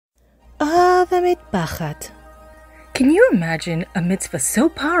mitzvah the Mitpachat. Can you imagine a mitzvah so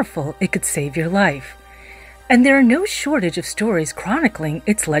powerful it could save your life? And there are no shortage of stories chronicling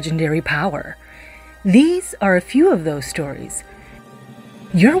its legendary power. These are a few of those stories.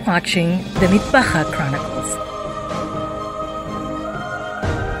 You're watching the Mitpachat Chronicles.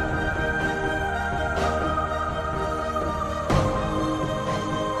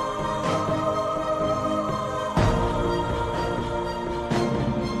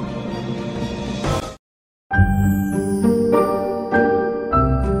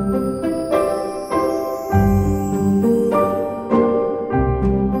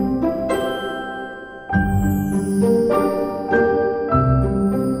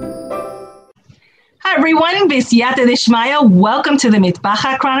 Everyone, B'siyata Dishmaya, welcome to the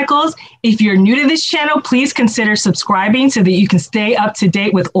Mitpachat Chronicles. If you're new to this channel, please consider subscribing so that you can stay up to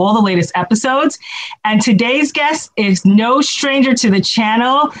date with all the latest episodes. And today's guest is no stranger to the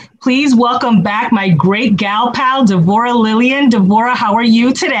channel. Please welcome back my great gal pal, Davora Lilian. Davora, how are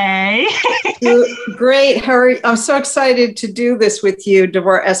you today? Great. I'm so excited to do this with you,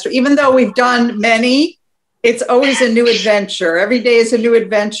 Davora Esther. Even though we've done many, it's always a new adventure. Every day is a new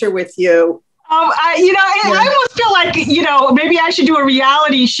adventure with you. I almost feel like, maybe I should do a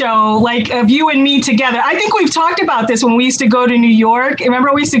reality show like of you and me together. I think we've talked about this when we used to go to New York.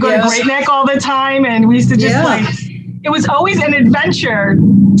 Remember, we used to go to Great Neck all the time, and we used to just it was always an adventure.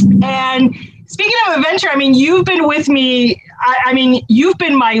 And speaking of adventure, you've been with me. You've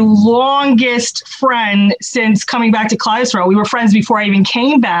been my longest friend since coming back to Kaleidoscope. We were friends before I even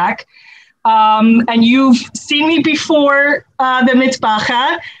came back. And you've seen me before the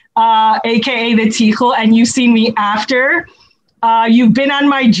Mitpachat. AKA the Tichel, and you've seen me after. You've been on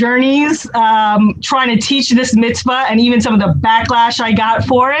my journeys trying to teach this mitzvah and even some of the backlash I got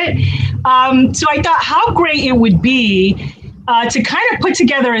for it. So I thought how great it would be to kind of put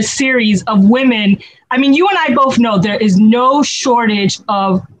together a series of women. You and I both know there is no shortage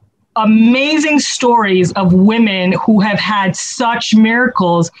of amazing stories of women who have had such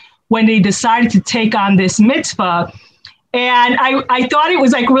miracles when they decided to take on this mitzvah. And I thought it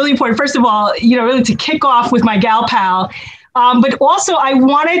was really important, first of all, really to kick off with my gal pal. But also I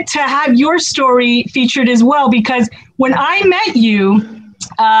wanted to have your story featured as well, because when I met you,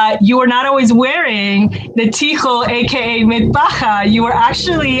 you were not always wearing the tichel, AKA Mitpachat. You were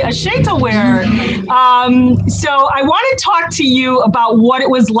actually a sheitel wearer. So I want to talk to you about what it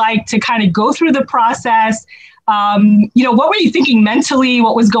was like to kind of go through the process. What were you thinking mentally?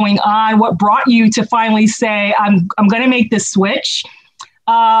 What was going on? What brought you to finally say, I'm going to make this switch?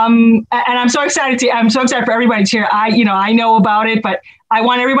 And I'm so excited for everybody to hear. I know about it, but I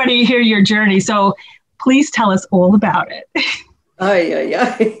want everybody to hear your journey. So please tell us all about it. I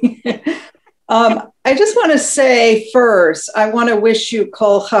just want to say first, I want to wish you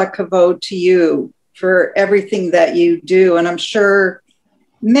kol hakavod to you for everything that you do. And I'm sure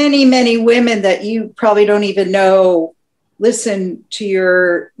many, many women that you probably don't even know listen to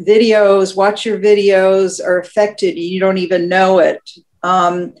your videos, watch your videos, are affected. You don't even know it.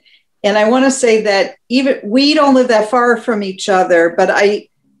 And I want to say that even we don't live that far from each other,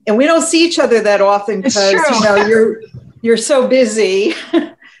 and we don't see each other that often because you're so busy.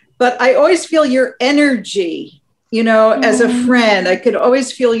 But I always feel your energy, as a friend. I could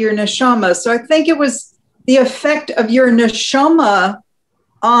always feel your neshama. So I think it was the effect of your neshama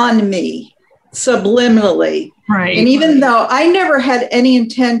on me subliminally. Right. And even though I never had any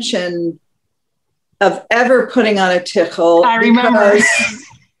intention of ever putting on a tichel, I remember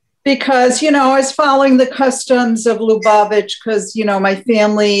because I was following the customs of Lubavitch because, my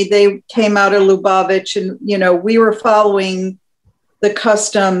family, they came out of Lubavitch and, we were following the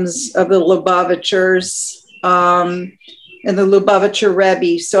customs of the Lubavitchers and the Lubavitcher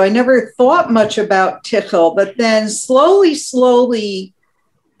Rebbe. So I never thought much about tichel, but then slowly,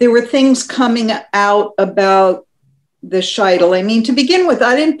 there were things coming out about the sheitel. To begin with,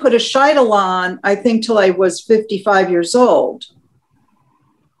 I didn't put a sheitel on, I think, till I was 55 years old.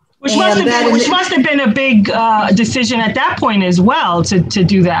 Which must have been a big decision at that point as well to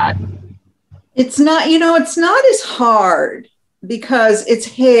do that. It's not, it's not as hard because it's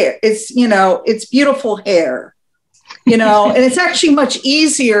hair. It's beautiful hair. And it's actually much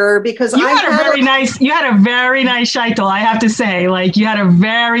easier because you had a very nice sheitel, I have to say. You had a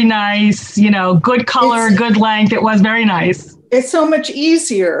very nice, good color, good length. It was very nice. It's so much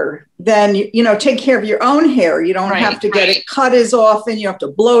easier than, take care of your own hair. You don't have to get it cut as often. You have to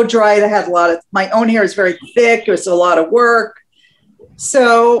blow dry it. I had my own hair is very thick. It was a lot of work.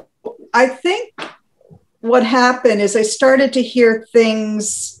 So I think what happened is I started to hear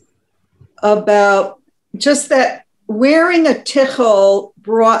things about just that wearing a tichel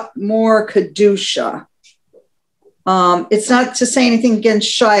brought more kedusha. It's not to say anything against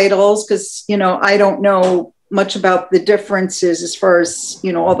shaitels, because, I don't know much about the differences as far as,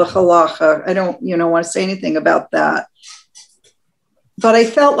 all the halacha. I don't, want to say anything about that. But I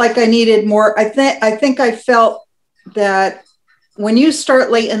felt like I needed more. I think I felt that when you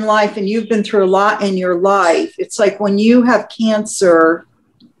start late in life and you've been through a lot in your life, it's like when you have cancer,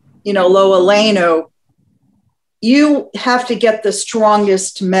 lo aleinu, you have to get the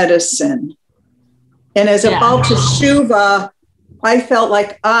strongest medicine. And as a Baal Teshuva, I felt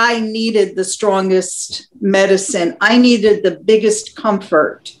like I needed the strongest medicine. I needed the biggest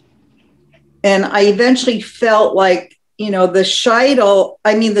comfort. And I eventually felt like, the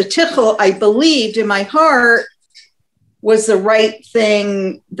tichel, I believed in my heart was the right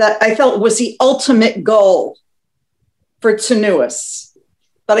thing, that I felt was the ultimate goal for tenuous.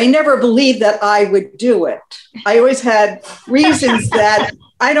 But I never believed that I would do it. I always had reasons that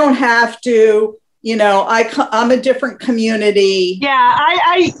I don't have to, I'm a different community. Yeah,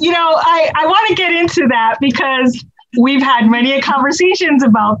 I want to get into that because we've had many conversations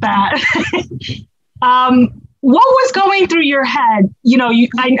about that. What was going through your head?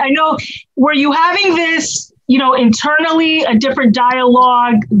 I know, were you having this, internally a different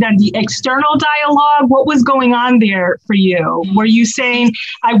dialogue than the external dialogue? What was going on there for you? Were you saying,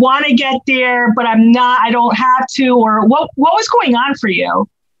 I want to get there, but I don't have to, or what was going on for you?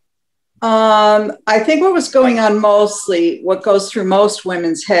 I think what was going on mostly, what goes through most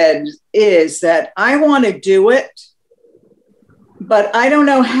women's heads, is that I want to do it, but I don't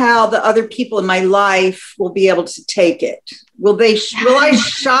know how the other people in my life will be able to take it. Will I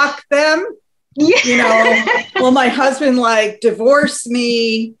shock them? Yeah. Will my husband divorce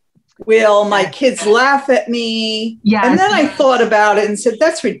me? Will my kids laugh at me? Yes. And then I thought about it and said,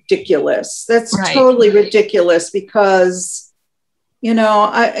 that's ridiculous. That's totally ridiculous, because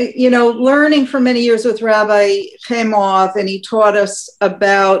learning for many years with Rabbi Chemov, and he taught us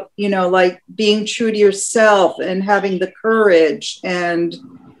about, being true to yourself and having the courage. And,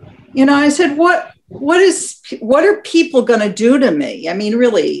 I said, what are people going to do to me? I mean,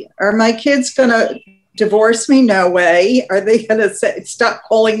 really, are my kids going to divorce me? No way. Are they going to stop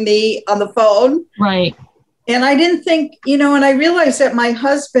calling me on the phone? Right. And I didn't think, and I realized that my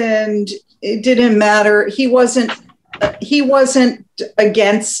husband, it didn't matter. He wasn't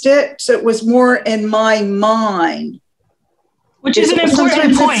against it. So it was more in my mind. Which is an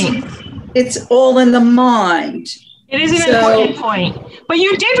important point. It's all in the mind. It is an important point. But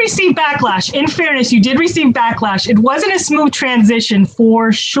you did receive backlash. In fairness, you did receive backlash. It wasn't a smooth transition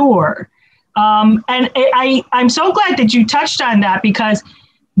for sure. And I'm so glad that you touched on that, because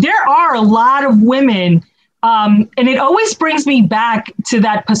there are a lot of women, and it always brings me back to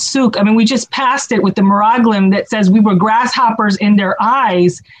that pasuk. I mean, we just passed it with the Meraglim that says we were grasshoppers in their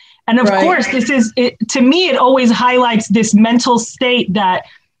eyes. And of course, to me, it always highlights this mental state that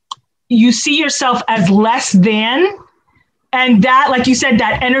you see yourself as less than, and that, like you said,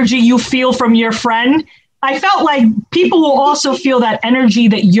 that energy you feel from your friend. I felt like people will also feel that energy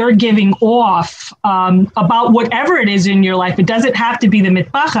that you're giving off about whatever it is in your life. It doesn't have to be the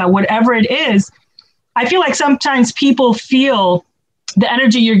Mitpachat, whatever it is. I feel like sometimes people feel the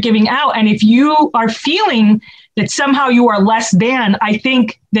energy you're giving out. And if you are feeling that somehow you are less than, I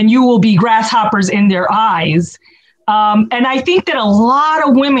think then you will be grasshoppers in their eyes. And I think that a lot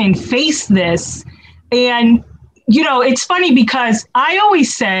of women face this. And, it's funny because I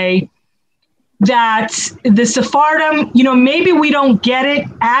always say that the Sephardim, maybe we don't get it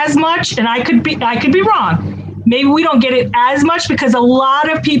as much, and I could be wrong. Maybe we don't get it as much because a lot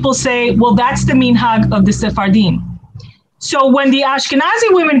of people say, well, that's the minhag of the Sephardim. So when the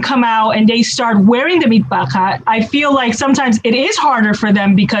Ashkenazi women come out and they start wearing the mitpachat, I feel like sometimes it is harder for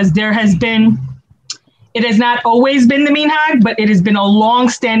them because it has not always been the minhag, but it has been a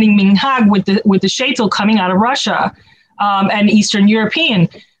long-standing minhag with the sheitel coming out of Russia and Eastern European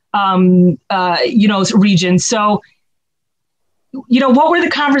regions. So, what were the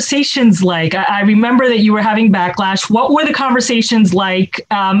conversations like? I remember that you were having backlash. What were the conversations like?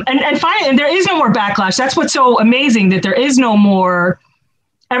 And finally, and there is no more backlash. That's what's so amazing, that there is no more.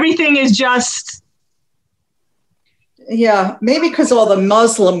 Everything is just. Yeah, maybe because all the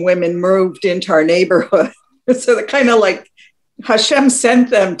Muslim women moved into our neighborhood. So they're kind of like Hashem sent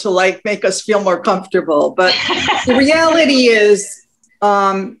them to make us feel more comfortable. But the reality is,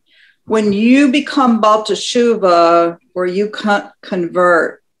 when you become Baal Teshuvah or you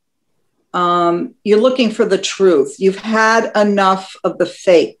convert, you're looking for the truth. You've had enough of the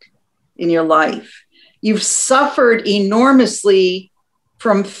fake in your life. You've suffered enormously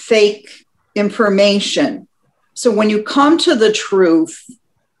from fake information. So when you come to the truth,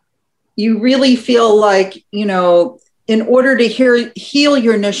 you really feel like, you know, in order to heal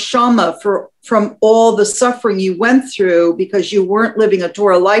your neshama from all the suffering you went through because you weren't living a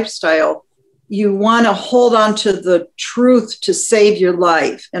Torah lifestyle, you want to hold on to the truth to save your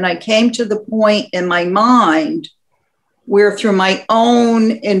life. And I came to the point in my mind where through my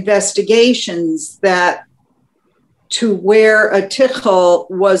own investigations that to wear a tichel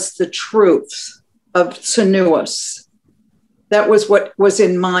was the truth of tsunuos. That was what was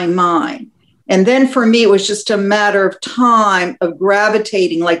in my mind. And then for me, it was just a matter of time of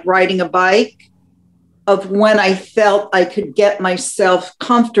gravitating, like riding a bike, of when I felt I could get myself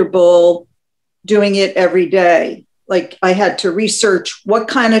comfortable doing it every day. Like I had to research what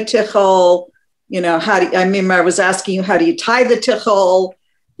kind of tichel, you know, I remember I was asking you, how do you tie the tichel?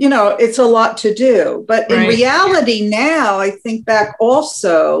 You know, it's a lot to do. But in reality now, I think back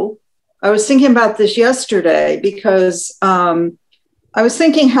also, I was thinking about this yesterday because I was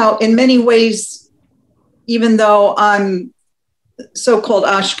thinking how in many ways, even though I'm so-called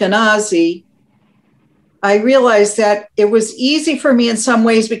Ashkenazi, I realized that it was easy for me in some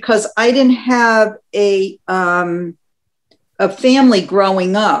ways because I didn't have a family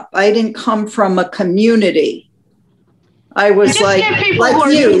growing up. I didn't come from a community. I was like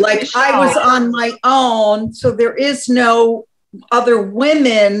you, like I was on my own. So there is no other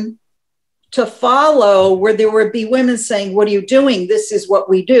women to follow where there would be women saying, what are you doing? This is what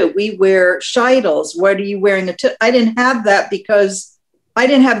we do. We wear scheitels. What are you wearing? I didn't have that because I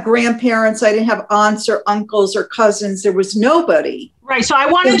didn't have grandparents. I didn't have aunts or uncles or cousins. There was nobody. Right. So I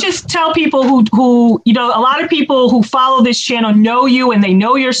want to just tell people who, you know, a lot of people who follow this channel know you and they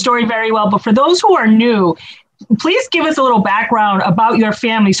know your story very well. But for those who are new, please give us a little background about your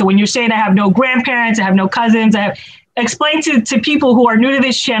family. So when you're saying I have no grandparents, I have no cousins, explain to people who are new to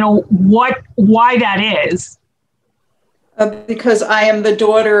this channel why that is. Because I am the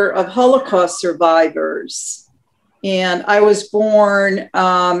daughter of Holocaust survivors. And I was born,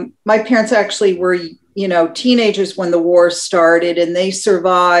 my parents actually were, you know, teenagers when the war started and they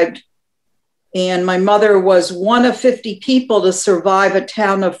survived. And my mother was one of 50 people to survive a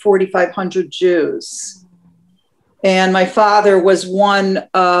town of 4,500 Jews. And my father was one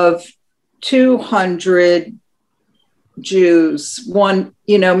of 200 Jews, one,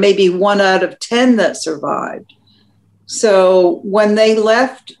 you know, maybe 1 out of 10 that survived. So when they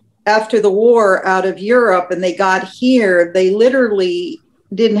left after the war out of Europe and they got here, they literally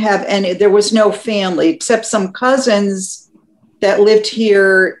didn't have any, there was no family except some cousins that lived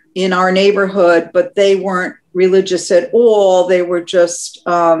here in our neighborhood, but they weren't religious at all. They were just,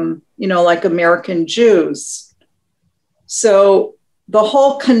 you know, like American Jews. So the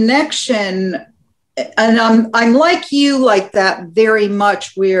whole connection, and I'm like you like that very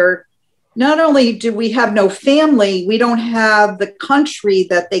much, where not only do we have no family, we don't have the country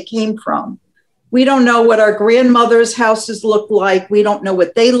that they came from. We don't know what our grandmother's houses look like. We don't know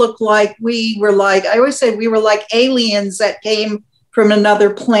what they look like. We were like, I always say we were like aliens that came from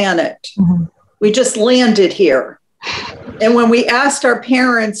another planet. Mm-hmm. We just landed here. And when we asked our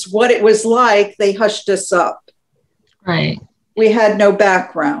parents what it was like, they hushed us up. Right. We had no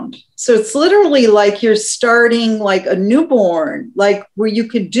background. So it's literally like you're starting like a newborn, like where you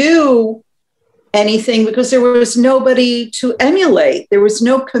could do anything because there was nobody to emulate. There was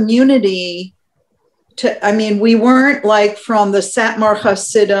no community we weren't like from the Satmar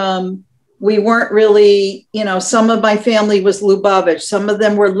Hasidim. We weren't really, you know, some of my family was Lubavitch. Some of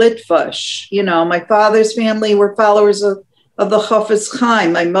them were Litvush. You know, my father's family were followers of the Chafetz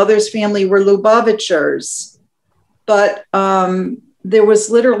Chaim. My mother's family were Lubavitchers. But there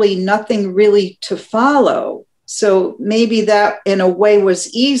was literally nothing really to follow. So maybe that in a way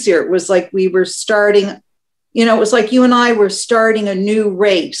was easier. It was like we were starting, you know, it was like you and I were starting a new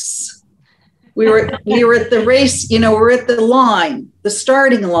race. We were at the race, you know, we're at the line, the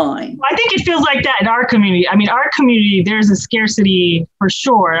starting line. I think it feels like that in our community. I mean, our community, there's a scarcity for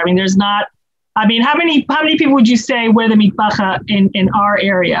sure. I mean, there's not, I mean, how many people would you say wear the Mitpachat in our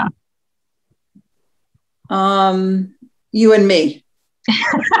area? You and me,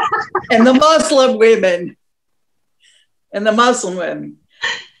 and the Muslim women,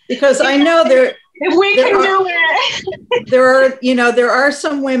 because I know if we can do it. there are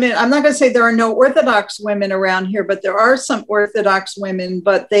some women. I'm not going to say there are no Orthodox women around here, but there are some Orthodox women,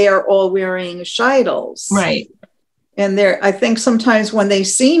 but they are all wearing scheitels, right? And I think sometimes when they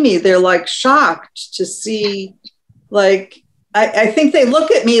see me, they're like shocked to see, like. I think they look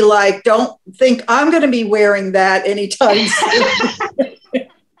at me like, don't think I'm going to be wearing that anytime soon.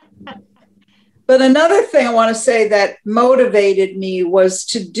 But another thing I want to say that motivated me was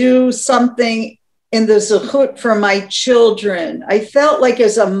to do something in the zechut for my children. I felt like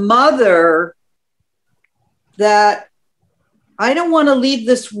as a mother that I don't want to leave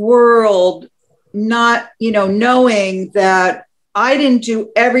this world not, knowing that I didn't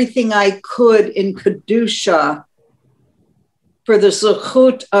do everything I could in Kedusha for the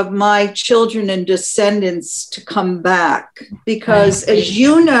zechut of my children and descendants to come back. Because as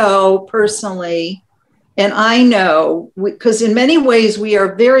you know personally, and I know, because in many ways we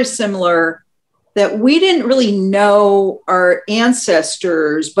are very similar, that we didn't really know our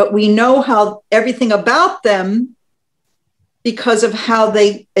ancestors, but we know how everything about them because of how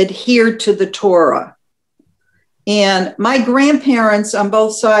they adhered to the Torah. And my grandparents on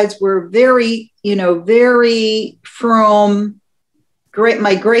both sides were very, very from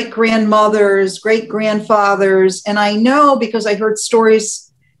my great-grandmothers, great-grandfathers. And I know because I heard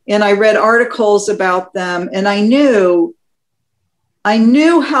stories and I read articles about them, and I knew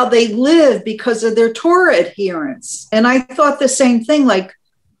how they lived because of their Torah adherence. And I thought the same thing, like,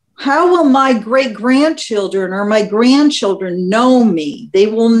 how will my great-grandchildren or my grandchildren know me? They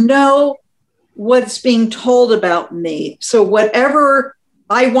will know what's being told about me. So whatever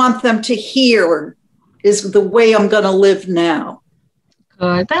I want them to hear is the way I'm going to live now.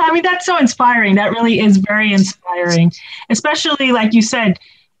 Good. That's so inspiring. That really is very inspiring, especially like you said,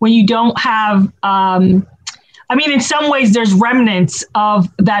 when you don't have, in some ways there's remnants of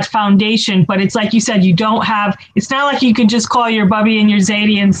that foundation, but it's like you said, it's not like you could just call your Bubby and your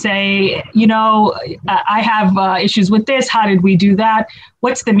Zadie and say, I have issues with this. How did we do that?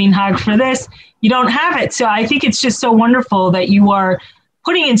 What's the minhag for this? You don't have it. So I think it's just so wonderful that you are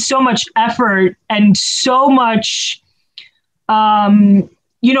putting in so much effort and so much,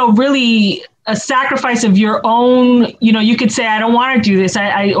 really a sacrifice of your own, you could say, I don't want to do this,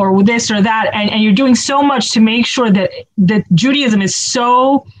 or this or that. And you're doing so much to make sure that Judaism is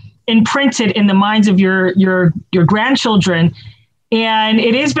so imprinted in the minds of your grandchildren. And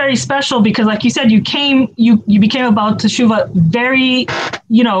it is very special because, like you said, you became about Teshuvah very,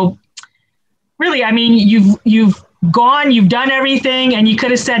 really, you've gone, you've done everything, and you could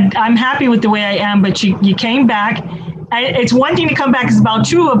have said, I'm happy with the way I am, but you came back. It's one thing to come back as about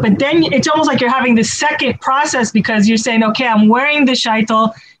Tshuva, but then it's almost like you're having this second process because you're saying, okay, I'm wearing the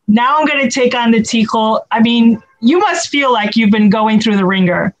shaitel. Now I'm going to take on the tichel. You must feel like you've been going through the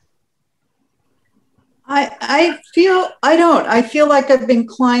ringer. I feel like I've been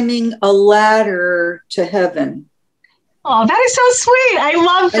climbing a ladder to heaven. Oh, that is so sweet. I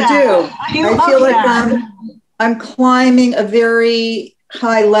love that. I do. I feel like I'm climbing a very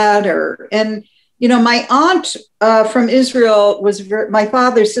high ladder. And, my aunt from Israel my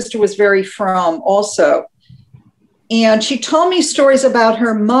father's sister was very frum also. And she told me stories about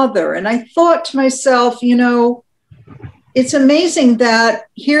her mother. And I thought to myself, it's amazing that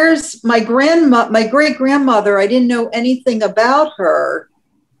here's my great-grandmother. I didn't know anything about her.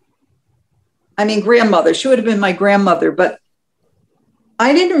 Grandmother, she would have been my grandmother, but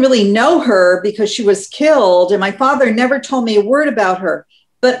I didn't really know her because she was killed. And my father never told me a word about her.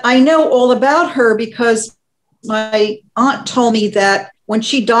 But I know all about her because my aunt told me that when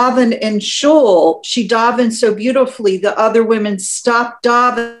she davened in shul, she davened so beautifully, the other women stopped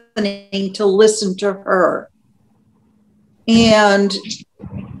davening to listen to her. And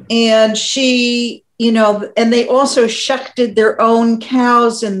she, and they also shechted their own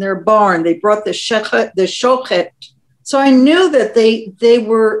cows in their barn. They brought the shochet. So I knew that they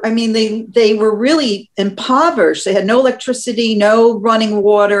were really impoverished. They had no electricity, no running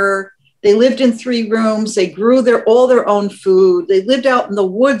water. They lived in 3 rooms. They grew all their own food. They lived out in the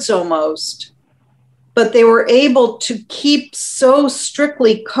woods almost. But they were able to keep so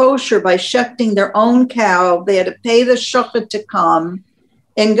strictly kosher by shechting their own cow. They had to pay the shochet to come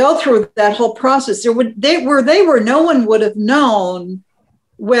and go through that whole process. No one would have known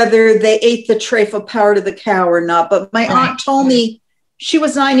whether they ate the treifa part of the cow or not. But my aunt told me she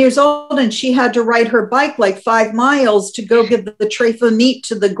was 9 years old and she had to ride her bike like 5 miles to go give the treifa meat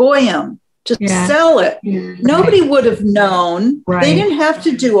to the goyim to sell it. Yeah. Nobody would have known. Right. They didn't have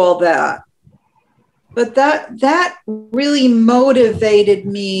to do all that. But that really motivated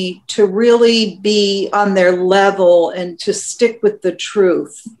me to really be on their level and to stick with the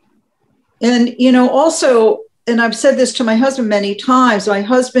truth. And, also, and I've said this to my husband many times, my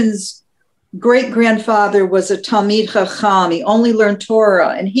husband's great-grandfather was a Talmid Chacham. He only learned Torah,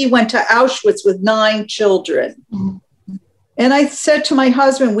 and he went to Auschwitz with 9 children. Mm-hmm. And I said to my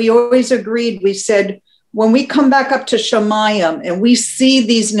husband, we always agreed, we said, when we come back up to Shemayim and we see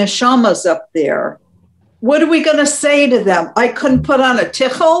these neshamas up there, what are we going to say to them? I couldn't put on a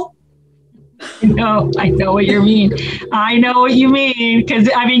tichel? I know what you mean. I know what you mean, because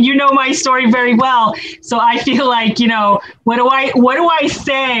I mean, you know my story very well. So I feel like, what do I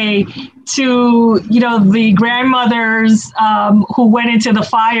say to, the grandmothers who went into the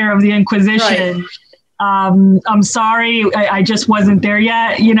fire of the Inquisition? Right. I'm sorry, I just wasn't there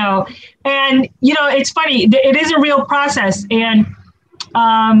yet, And, it's funny, it is a real process. And,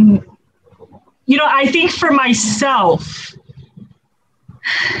 I think for myself,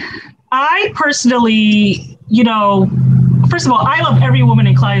 I personally, first of all, I love every woman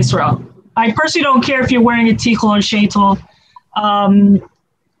in Klal Yisrael. I personally don't care if you're wearing a tichel or sheitel.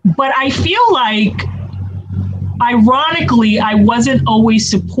 But I feel like, ironically, I wasn't always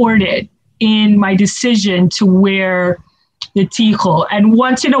supported in my decision to wear the tichel. And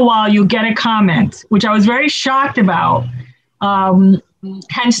once in a while, you'll get a comment, which I was very shocked about.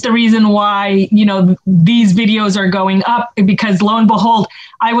 Hence the reason why, these videos are going up, because lo and behold,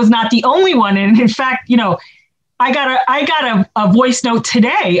 I was not the only one. And in fact, I got a voice note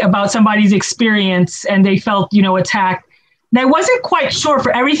today about somebody's experience, and they felt, attacked. And I wasn't quite sure,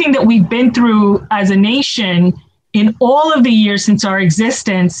 for everything that we've been through as a nation in all of the years since our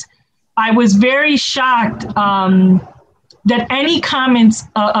existence. I was very shocked that any comments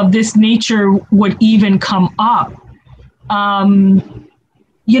of this nature would even come up.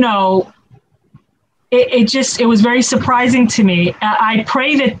 It was very surprising to me. I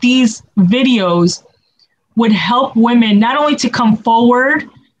pray that these videos would help women not only to come forward,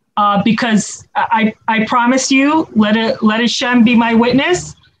 because I promise you, let Hashem be my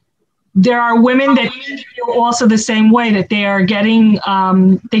witness. There are women that feel also the same way, that they are getting,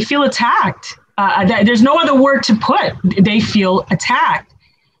 they feel attacked. There's no other word to put. They feel attacked.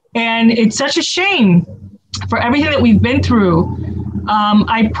 And it's such a shame for everything that we've been through.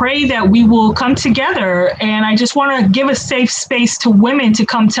 I pray that we will come together, and I just want to give a safe space to women to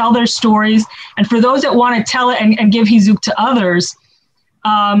come tell their stories. And for those that want to tell it and give hizuk to others,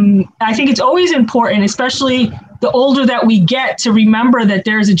 I think it's always important, especially the older that we get, to remember that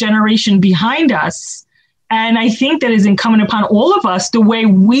there's a generation behind us. And I think that is incumbent upon all of us, the way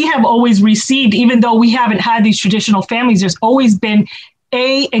we have always received, even though we haven't had these traditional families, there's always been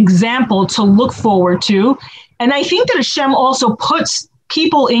a example to look forward to. And I think that Hashem also puts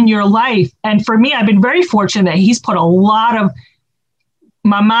people in your life. And for me, I've been very fortunate that he's put a lot of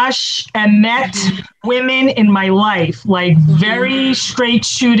mamash and met women in my life, like very straight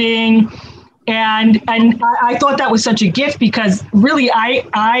shooting. And I thought that was such a gift, because really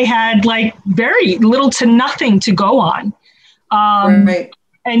I had like very little to nothing to go on. Right.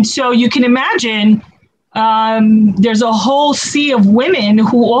 And so you can imagine, there's a whole sea of women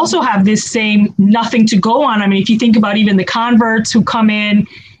who also have this same nothing to go on. I mean, if you think about even the converts who come in,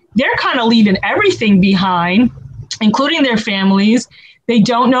 they're kind of leaving everything behind, including their families. They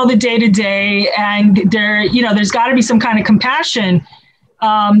don't know the day to day, and there's got to be some kind of compassion.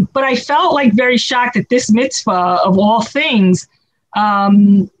 But I felt like very shocked that this mitzvah of all things,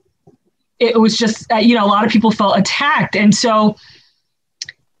 it was just, a lot of people felt attacked. And so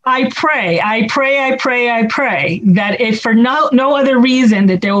I pray that if for no other reason,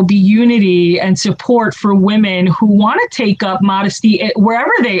 that there will be unity and support for women who want to take up modesty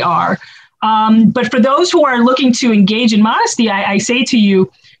wherever they are. But for those who are looking to engage in modesty, I say to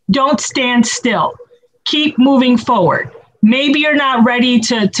you, don't stand still. Keep moving forward. Maybe you're not ready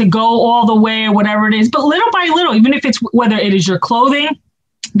to go all the way or whatever it is, but little by little, even if it's whether it is your clothing,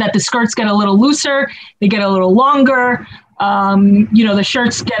 that the skirts get a little looser, they get a little longer. The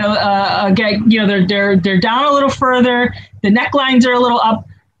shirts get they're down a little further. The necklines are a little up.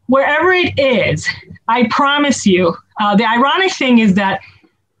 Wherever it is, I promise you. The ironic thing is that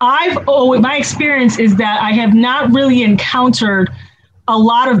my experience is that I have not really encountered a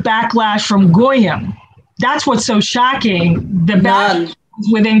lot of backlash from goyim. That's what's so shocking. The backlash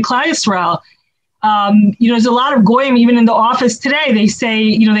within Klal Yisrael. There's a lot of goyim even in the office today. They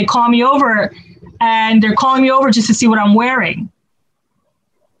say, they call me over. And they're calling me over just to see what I'm wearing.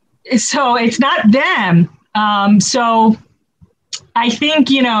 So it's not them. So I think,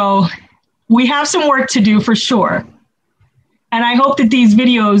 we have some work to do for sure. And I hope that these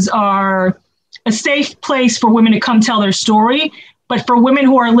videos are a safe place for women to come tell their story. But for women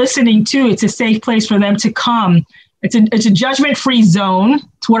who are listening too, it's a safe place for them to come. It's a judgment-free zone.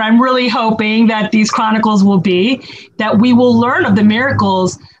 It's what I'm really hoping that these chronicles will be, that we will learn of the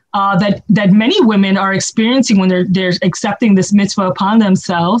miracles that many women are experiencing when they're accepting this mitzvah upon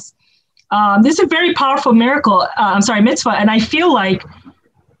themselves. This is a very powerful mitzvah. And I feel like,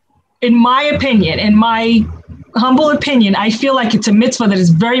 in my opinion, in my humble opinion, I feel like it's a mitzvah that is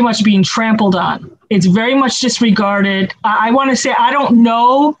very much being trampled on. It's very much disregarded. I want to say, I don't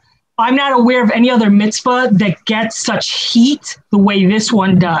know I'm not aware of any other mitzvah that gets such heat the way this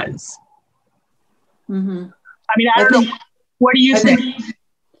one does. Mm-hmm. I mean, I don't know. What do you think?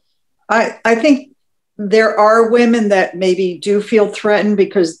 I think there are women that maybe do feel threatened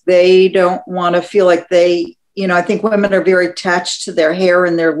because they don't want to feel like they, I think women are very attached to their hair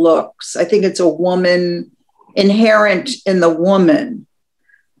and their looks. I think it's a woman inherent in the woman.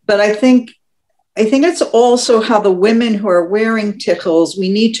 But I think it's also how the women who are wearing tichels, we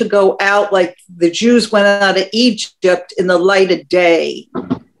need to go out like the Jews went out of Egypt in the light of day.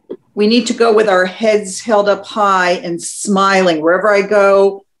 We need to go with our heads held up high and smiling. Wherever I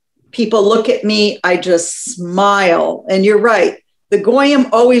go, people look at me, I just smile. And you're right. The Goyim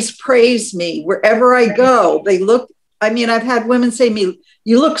always praise me. Wherever I go, they look, I've had women say to me,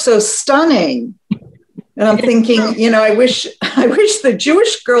 you look so stunning. And I'm thinking, I wish the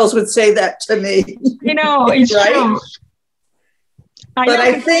Jewish girls would say that to me. It's right? True.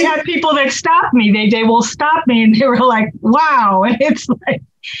 I think I have people that stop me. They will stop me and they were like, wow. And it's like,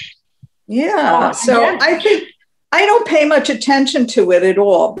 yeah. So I think I don't pay much attention to it at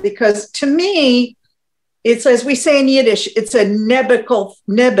all because to me, it's, as we say in Yiddish, it's a nebichal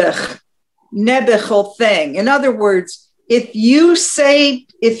thing. In other words, if you,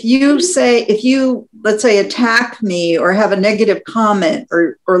 let's say, attack me or have a negative comment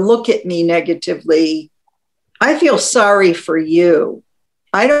or look at me negatively, I feel sorry for you.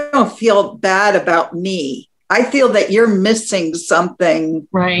 I don't feel bad about me. I feel that you're missing something.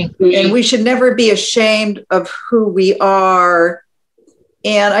 Right. And we should never be ashamed of who we are.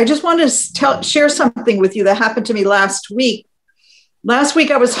 And I just wanted to share something with you that happened to me last week. Last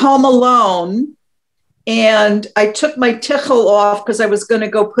week, I was home alone and I took my tichel off because I was going to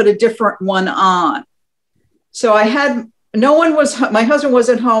go put a different one on. So my husband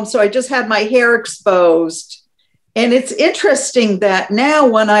wasn't home. So I just had my hair exposed. And it's interesting that now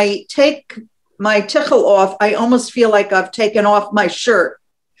when I take my tichel off, I almost feel like I've taken off my shirt.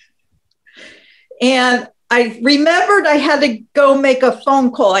 And I remembered I had to go make a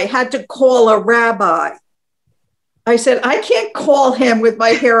phone call. I had to call a rabbi. I said, I can't call him with my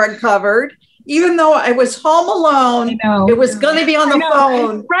hair uncovered. Even though I was home alone, it was going to be on the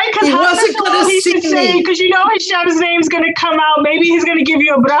phone. Right, because he wasn't going to see me. Because Hashem's name's going to come out. Maybe he's going to give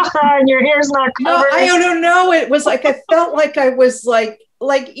you a bracha and your hair's not covered. No, I don't know. It was like, I felt like I was like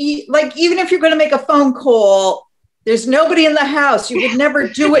even if you're going to make a phone call, there's nobody in the house. You would never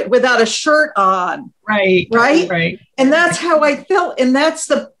do it without a shirt on. Right. And that's how I felt. And that's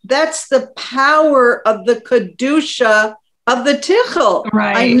the power of the kedusha of the tichel.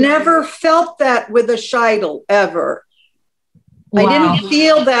 Right. I never felt that with a sheitel ever. Wow. I didn't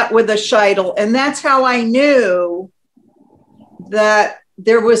feel that with a sheitel. And that's how I knew that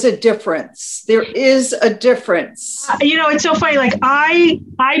there was a difference. There is a difference. It's so funny. Like I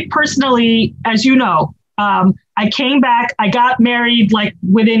personally, as you know, I came back, I got married like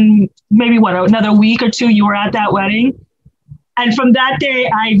within maybe another week or two, you were at that wedding. And from that day,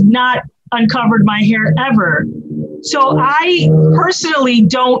 I've not uncovered my hair ever. So I personally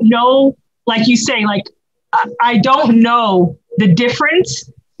don't know, like you say, like I don't know the difference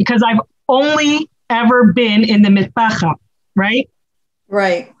because I've only ever been in the Mitpachat, right?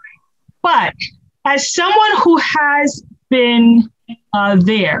 Right. But as someone who has been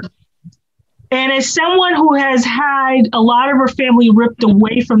there, and as someone who has had a lot of her family ripped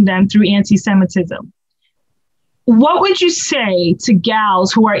away from them through anti-Semitism, what would you say to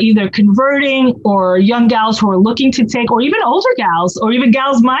gals who are either converting or young gals who are looking to take, or even older gals, or even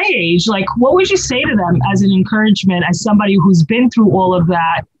gals my age? Like, what would you say to them as an encouragement, as somebody who's been through all of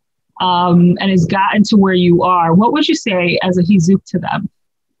that and has gotten to where you are? What would you say as a hizuk to them?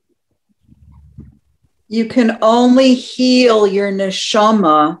 You can only heal your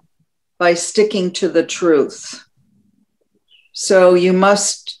neshama by sticking to the truth. So you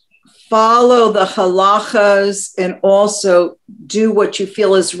must follow the halachas and also do what you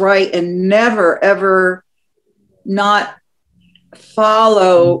feel is right and never, ever not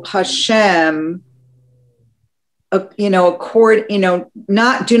follow Hashem, do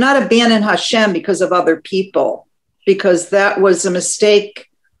not abandon Hashem because of other people, because that was a mistake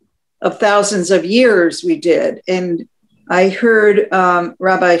of thousands of years we did. And I heard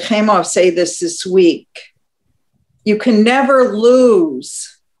Rabbi Chemov say this week. You can never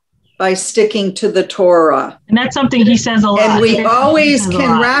lose by sticking to the Torah. And that's something he says a lot. And we always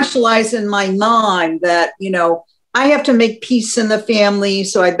can rationalize in my mind that, I have to make peace in the family,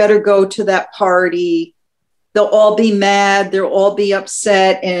 so I better go to that party. They'll all be mad. They'll all be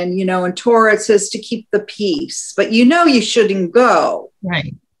upset. And, in Torah, it says to keep the peace. But you shouldn't go.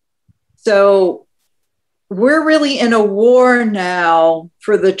 Right. So we're really in a war now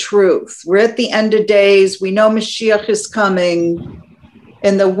for the truth. We're at the end of days. We know Mashiach is coming,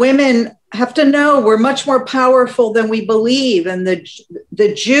 and the women have to know we're much more powerful than we believe. And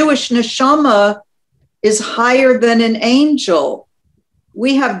the Jewish neshama is higher than an angel.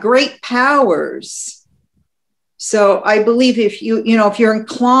 We have great powers. So I believe if you're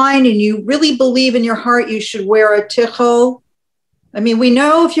inclined and you really believe in your heart, you should wear a tichel. I mean, we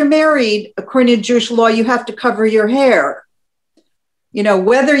know if you're married, according to Jewish law, you have to cover your hair.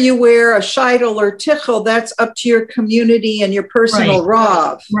 Whether you wear a sheitel or tichel, that's up to your community and your personal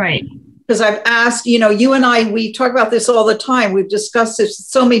rav. Right. Because I've asked, you and I, we talk about this all the time. We've discussed this with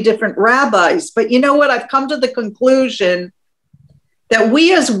so many different rabbis. But you know what? I've come to the conclusion that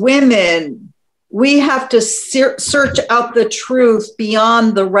we as women, we have to search out the truth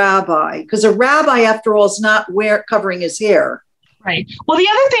beyond the rabbi. Because a rabbi, after all, is not covering his hair. Right. Well, the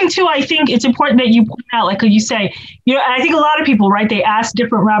other thing, too, I think it's important that you point out, like you say, I think a lot of people, right, they ask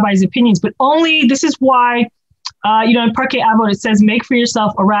different rabbis' opinions, but this is why, in Pirkei Avot, it says, make for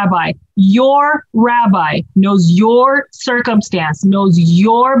yourself a rabbi. Your rabbi knows your circumstance, knows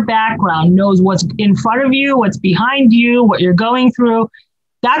your background, knows what's in front of you, what's behind you, what you're going through.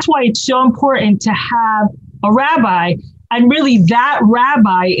 That's why it's so important to have a rabbi. And really, that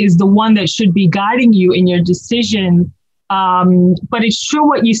rabbi is the one that should be guiding you in your decision. But it's true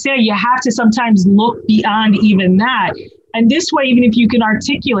what you say. You have to sometimes look beyond even that. And this way, even if you can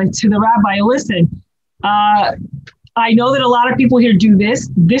articulate to the rabbi, listen, I know that a lot of people here do this.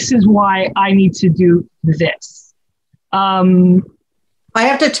 This is why I need to do this. I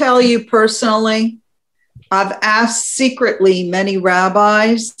have to tell you personally, I've asked secretly many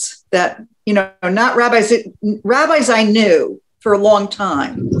rabbis that, not rabbis, rabbis I knew for a long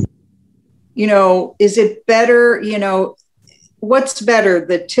time. Is it better, what's better,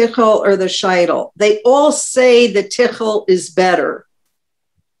 the tichel or the sheitel? They all say the tichel is better,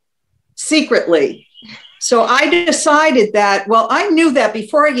 secretly. So I decided that, I knew that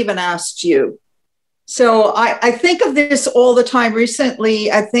before I even asked you. So I think of this all the time.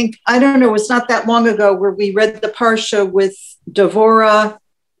 Recently, I don't know, it's not that long ago where we read the parsha with Davora,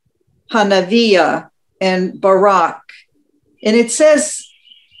 Hanaviah, and Barak. And it says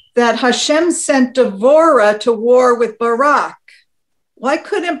that Hashem sent Davora to war with Barak. Why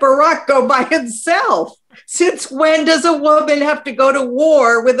couldn't Barak go by himself? Since when does a woman have to go to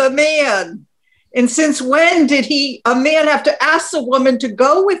war with a man? And since when did a man have to ask a woman to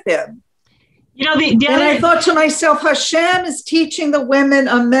go with him? And I thought to myself, Hashem is teaching the women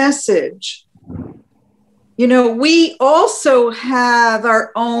a message. We also have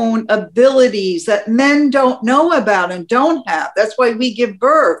our own abilities that men don't know about and don't have. That's why we give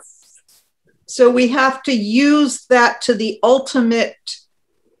birth. So we have to use that to the ultimate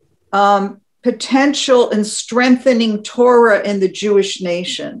potential in strengthening Torah in the Jewish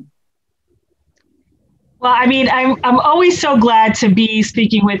nation. Well, I'm always so glad to be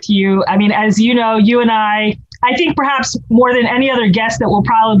speaking with you. As you know, you and I think perhaps more than any other guest that will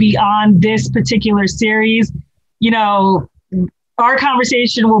probably be on this particular series, our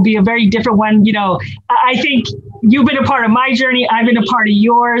conversation will be a very different one. I think you've been a part of my journey. I've been a part of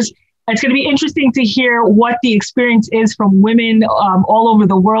yours. It's going to be interesting to hear what the experience is from women all over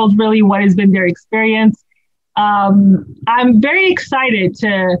the world, really, what has been their experience. I'm very excited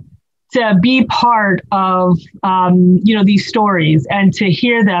to be part of, these stories and to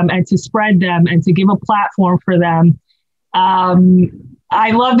hear them and to spread them and to give a platform for them.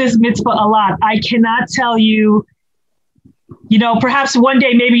 I love this mitzvah a lot. I cannot tell you, perhaps one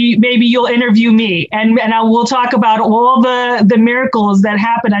day, maybe you'll interview me and we'll talk about all the miracles that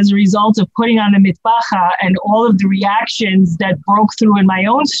happen as a result of putting on the Mitpachat and all of the reactions that broke through in my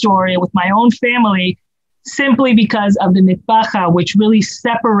own story with my own family, simply because of the Mitpachat, which really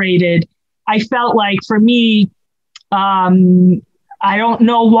separated. I felt like for me, I don't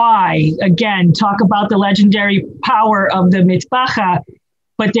know why, again, talk about the legendary power of the Mitpachat,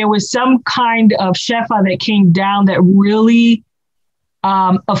 but there was some kind of shefa that came down that really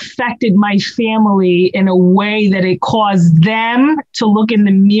affected my family in a way that it caused them to look in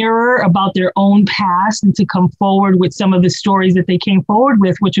the mirror about their own past and to come forward with some of the stories that they came forward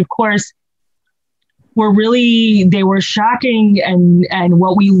with, which of course they were shocking. And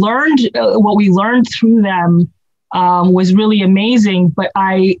what we learned through them was really amazing. But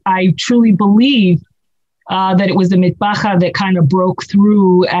I truly believe that it was the Mitpachat that kind of broke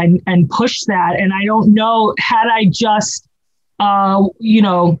through and pushed that. And I don't know, had I just,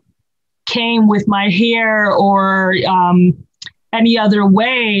 came with my hair or any other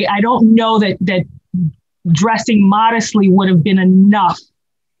way, I don't know that dressing modestly would have been enough.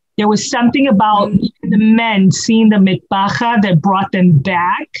 There was something about the men seeing the Mitpachat that brought them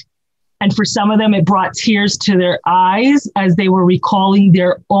back. And for some of them, it brought tears to their eyes as they were recalling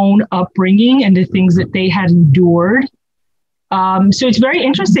their own upbringing and the things that they had endured. So it's very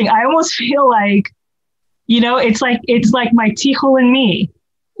interesting. I almost feel like, it's like my tichel and me.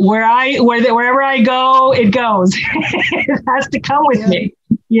 Wherever I go, it goes. It has to come with me,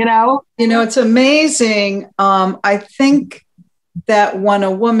 It's amazing. I think that when a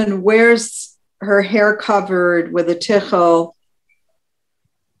woman wears her hair covered with a tichel,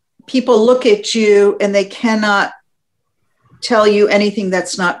 people look at you and they cannot tell you anything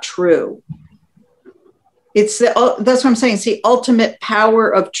that's not true. That's what I'm saying. It's the ultimate power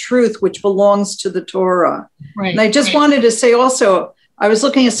of truth, which belongs to the Torah. Right, and I just wanted to say also, I was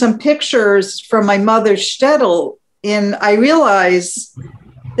looking at some pictures from my mother's shtetl, and I realized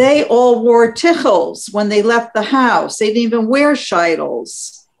they all wore tichels when they left the house. They didn't even wear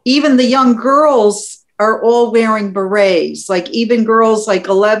shidels. Even the young girls are all wearing berets, like even girls like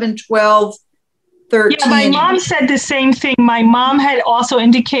 11, 12, 13. Yeah, my mom said the same thing. My mom had also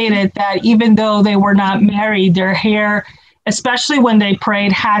indicated that even though they were not married, their hair, especially when they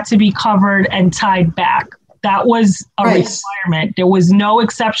prayed, had to be covered and tied back. That was a requirement. There was no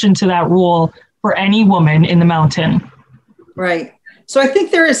exception to that rule for any woman in the mountain. Right. So I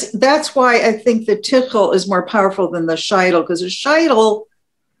think that's why I think the tichel is more powerful than the shidel, because the shidel,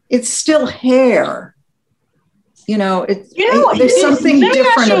 it's still hair. There's something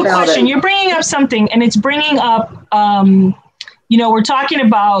different about it. You're bringing up something, and it's bringing up, we're talking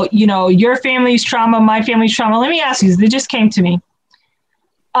about, your family's trauma, my family's trauma. Let me ask you, it just came to me.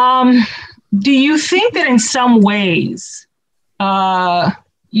 Do you think that in some ways, I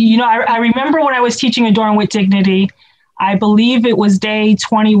remember when I was teaching Adorn with Dignity, I believe it was day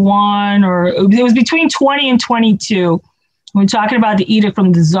 21, or it was between 20 and 22. We're talking about the edict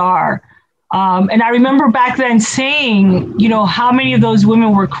from the Tsar. And I remember back then saying, how many of those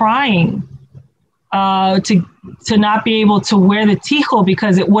women were crying to not be able to wear the tichel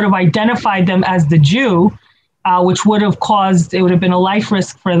because it would have identified them as the Jew, which would have been a life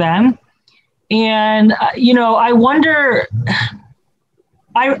risk for them. And, I wonder,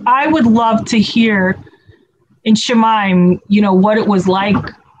 I would love to hear in Shemaim, what it was like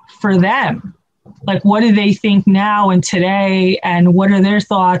for them. Like, what do they think now and today, and what are their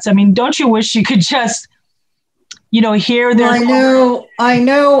thoughts? I mean, don't you wish you could just, hear their thoughts? I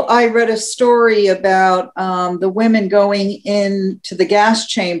know. I read a story about the women going into the gas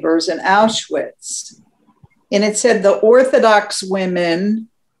chambers in Auschwitz, and it said the Orthodox women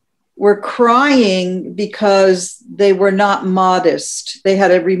were crying because they were not modest. They had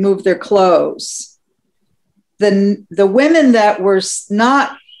to remove their clothes. The women that were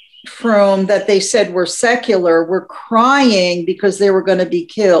not from that they said were secular were crying because they were going to be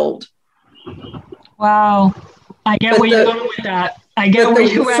killed. Wow. I get where you're going with that. I get where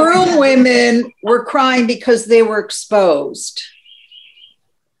you're going. Frum women were crying because they were exposed.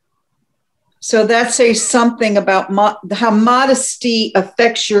 So that says something about how modesty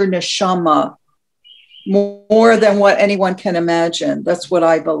affects your neshama more than what anyone can imagine. That's what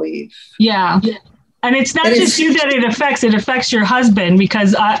I believe. Yeah. And it's not just you that it affects your husband,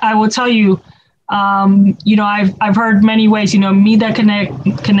 because I will tell you, I've heard many ways, me that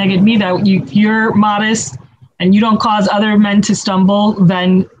connected me, that you're modest and you don't cause other men to stumble,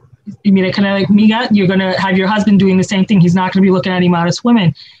 then you're going to have your husband doing the same thing. He's not going to be looking at any modest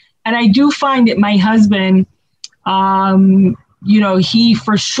women. And I do find that my husband, he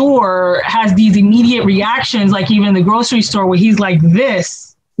for sure has these immediate reactions, like even in the grocery store where he's like this,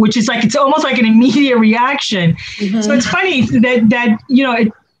 which is like, it's almost like an immediate reaction. Mm-hmm. So it's funny that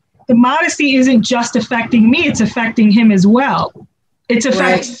the modesty isn't just affecting me, it's affecting him as well. It's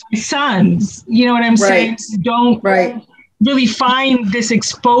affecting my sons. You know what I'm saying? Don't really find this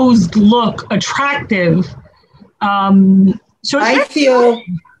exposed look attractive. So I feel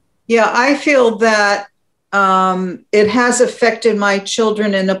that it has affected my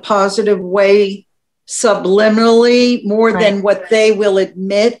children in a positive way, subliminally, more than what they will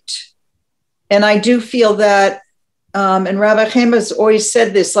admit. And I do feel that, and Rabbi Chaim has always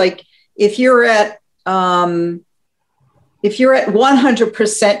said this, like if you're at 100%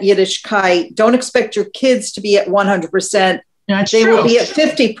 Yiddishkeit, don't expect your kids to be at 100%. They will be at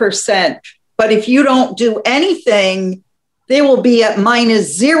 50%. But if you don't do anything, they will be at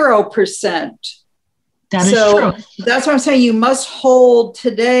 -0%. That is true. That's what I'm saying. You must hold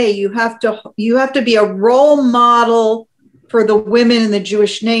today. You have to be a role model for the women in the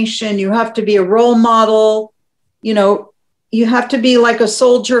Jewish nation. You have to be a role model. You have to be like a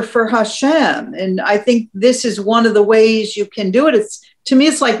soldier for Hashem. And I think this is one of the ways you can do it. To me,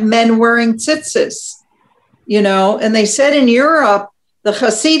 it's like men wearing tzitzis. And they said in Europe, the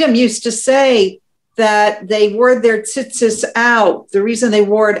Hasidim used to say that they wore their tzitzis out. The reason they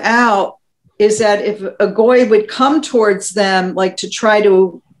wore it out is that if a goy would come towards them, like to try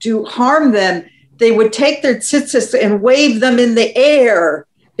to harm them, they would take their tzitzis and wave them in the air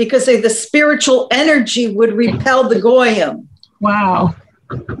because the spiritual energy would repel the goyim. Wow.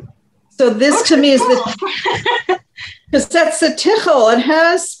 So this to me is because that's the tichel. It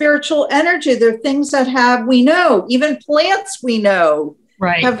has spiritual energy. There are things that we know, even plants we know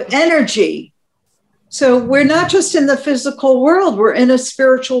have energy. So we're not just in the physical world, we're in a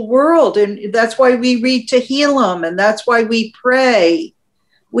spiritual world. And that's why we read Tehillim, and that's why we pray.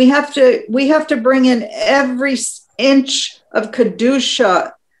 We have to bring in every inch of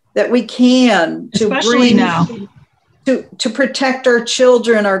Kedusha that we can to especially now. To protect our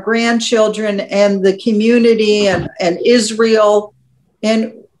children, our grandchildren, and the community and Israel.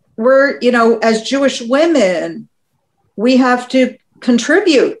 And we're, as Jewish women, we have to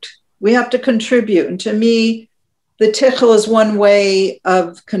contribute. We have to contribute. And to me, the tichel is one way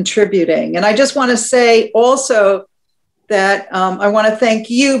of contributing. And I just want to say also that I want to thank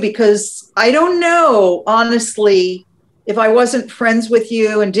you, because I don't know, honestly, if I wasn't friends with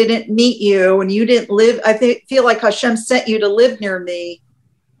you and didn't meet you and you didn't live, I feel like Hashem sent you to live near me,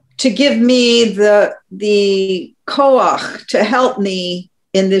 to give me the koach to help me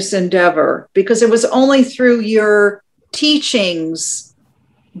in this endeavor, because it was only through your teachings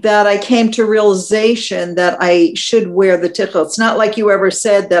that I came to realization that I should wear the tichel. It's not like you ever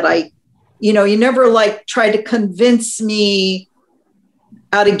said that you never tried to convince me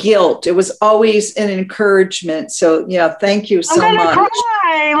out of guilt. It was always an encouragement. So yeah, thank you so much.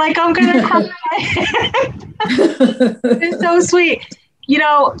 I'm gonna cry. It's so sweet.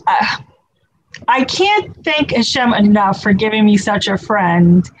 I can't thank Hashem enough for giving me such a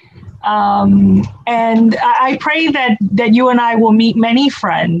friend. And I pray that you and I will meet many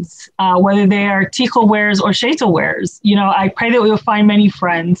friends, whether they are tichel wearers or sheitel wearers. I pray that we will find many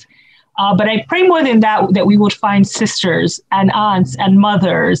friends. But I pray more than that we would find sisters and aunts and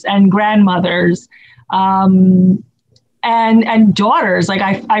mothers and grandmothers and daughters.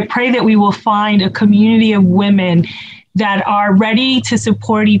 I pray that we will find a community of women that are ready to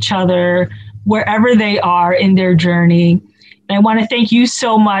support each other wherever they are in their journey. And I want to thank you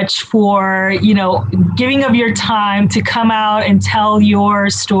so much for, giving of your time to come out and tell your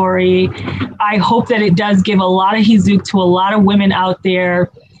story. I hope that it does give a lot of hizuk to a lot of women out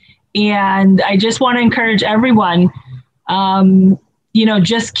there. And I just want to encourage everyone,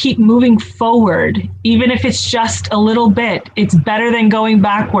 just keep moving forward. Even if it's just a little bit, it's better than going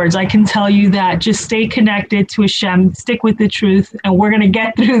backwards. I can tell you that. Just stay connected to Hashem, stick with the truth, and we're going to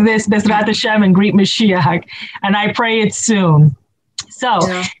get through this, Bezrat Hashem, and greet Mashiach. And I pray it's soon. So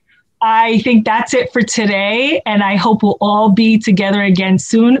I think that's it for today. And I hope we'll all be together again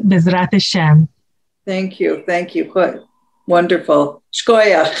soon, Bezrat Hashem. Thank you. Thank you. Wonderful.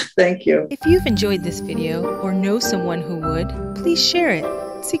 Shkoyach. Thank you. If you've enjoyed this video or know someone who would, please share it.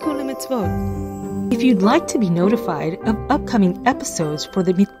 Siku Limitzvot. If you'd like to be notified of upcoming episodes for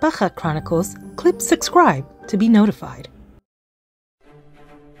the Mitpachat Chronicles, click subscribe to be notified.